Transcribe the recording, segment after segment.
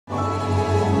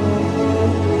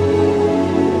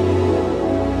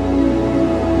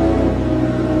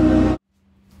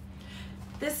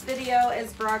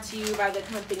brought to you by the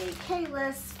company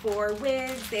Kalyss for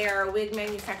wigs. They are a wig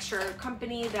manufacturer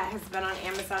company that has been on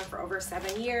Amazon for over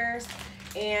 7 years,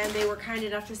 and they were kind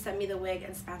enough to send me the wig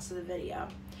and sponsor the video.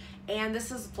 And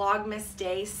this is Vlogmas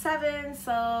Day 7,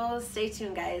 so stay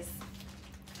tuned, guys.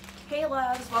 Hey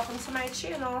loves, welcome to my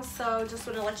channel. So just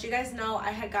want to let you guys know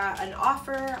I had got an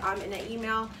offer in an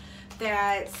email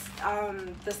that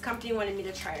this company wanted me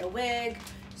to try a wig.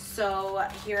 So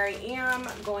here I am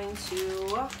going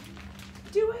to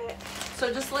do it.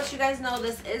 So just to let you guys know,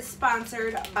 this is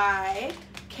sponsored by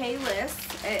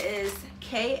Kalyss. It is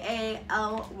K-A-L-Y-S-S,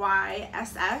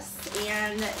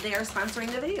 and they are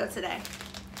sponsoring the video today.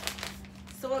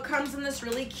 So it comes in this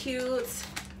really cute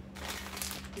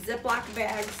Ziploc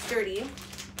bag, sturdy.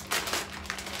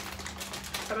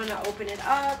 So I'm gonna open it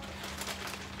up.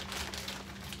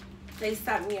 They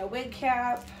sent me a wig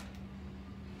cap,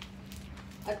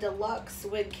 a deluxe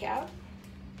wig cap.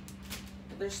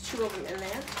 There's 2 of them in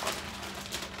there.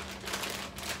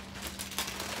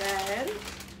 Then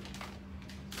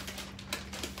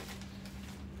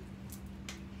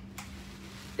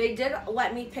they did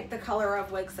let me pick the color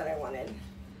of wigs that I wanted.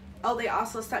 Oh, they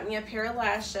also sent me a pair of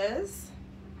lashes.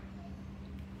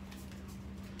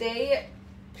 They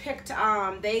picked,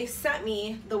 they sent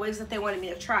me the wigs that they wanted me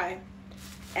to try,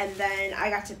 and then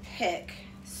I got to pick.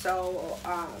 So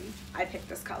I picked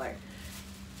this color.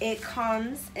 It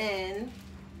comes in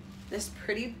this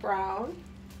pretty brown.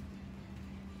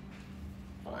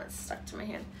 Hold on, it's stuck to my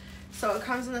hand. So it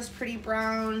comes in this pretty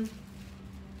brown.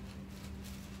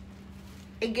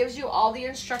 It gives you all the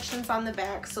instructions on the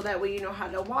back, so that way you know how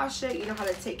to wash it, you know how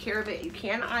to take care of it, you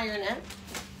can iron it.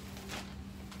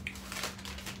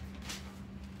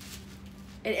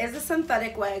 It is a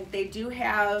synthetic wig. They do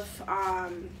have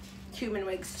human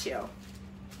wigs too.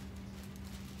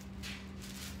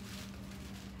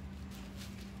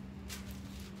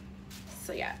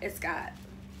 So yeah, it's got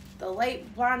the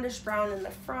light blondish brown in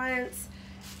the front.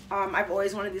 I've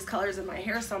always wanted these colors in my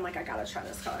hair, so I'm like, I gotta try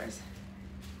those colors.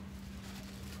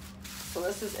 So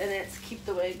this is in it to keep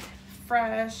the wig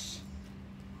fresh.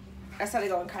 I just had to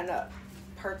go and kind of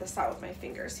part this out with my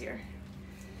fingers here.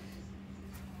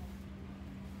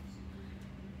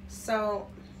 So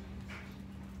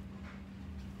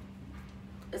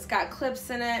it's got clips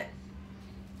in it,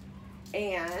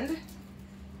 and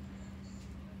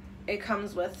it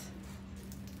comes with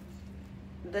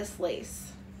this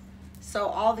lace. So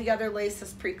all the other lace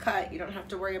is pre-cut. You don't have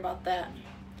to worry about that.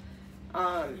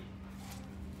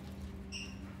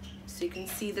 So you can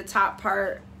see the top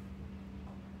part.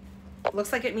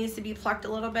 Looks like it needs to be plucked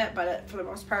a little bit, but for the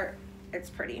most part, it's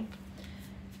pretty.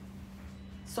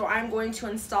 So I'm going to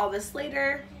install this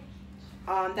later.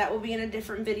 That will be in a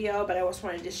different video, but I just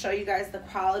wanted to show you guys the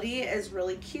quality is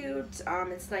really cute.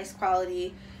 It's nice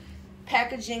quality.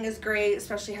 Packaging is great,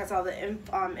 especially has all the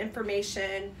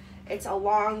information. It's a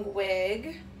long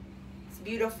wig. It's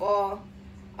beautiful.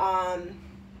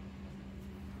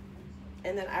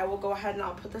 And then I will go ahead and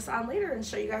I'll put this on later and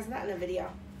show you guys that in a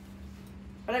video.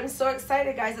 But I'm so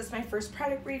excited, guys. It's my first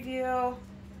product review.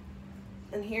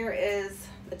 And here is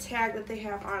the tag that they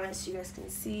have on it so you guys can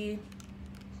see.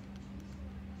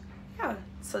 Yeah,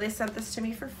 so they sent this to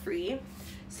me for free.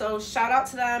 So shout out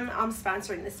to them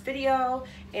sponsoring this video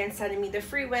and sending me the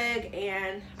free wig,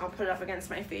 and I'll put it up against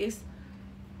my face.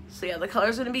 So yeah, the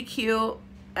color's gonna be cute.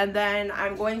 And then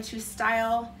I'm going to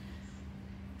style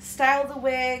the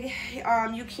wig.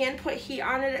 You can put heat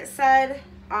on it, it said,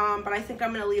 but I think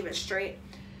I'm gonna leave it straight.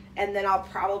 And then I'll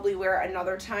probably wear it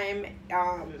another time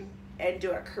and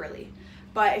do it curly.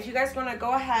 But if you guys want to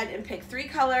go ahead and pick 3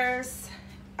 colors,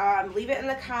 leave it in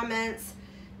the comments.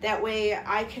 That way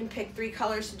I can pick 3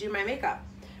 colors to do my makeup.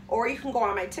 Or you can go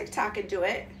on my TikTok and do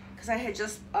it, because I had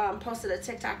just posted a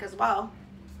TikTok as well.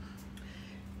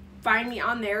 Find me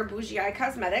on there, Bougie Eye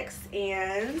Cosmetics.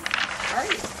 And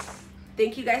alright,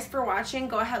 thank you guys for watching.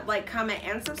 Go ahead, like, comment,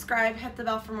 and subscribe. Hit the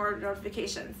bell for more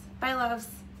notifications. Bye, loves.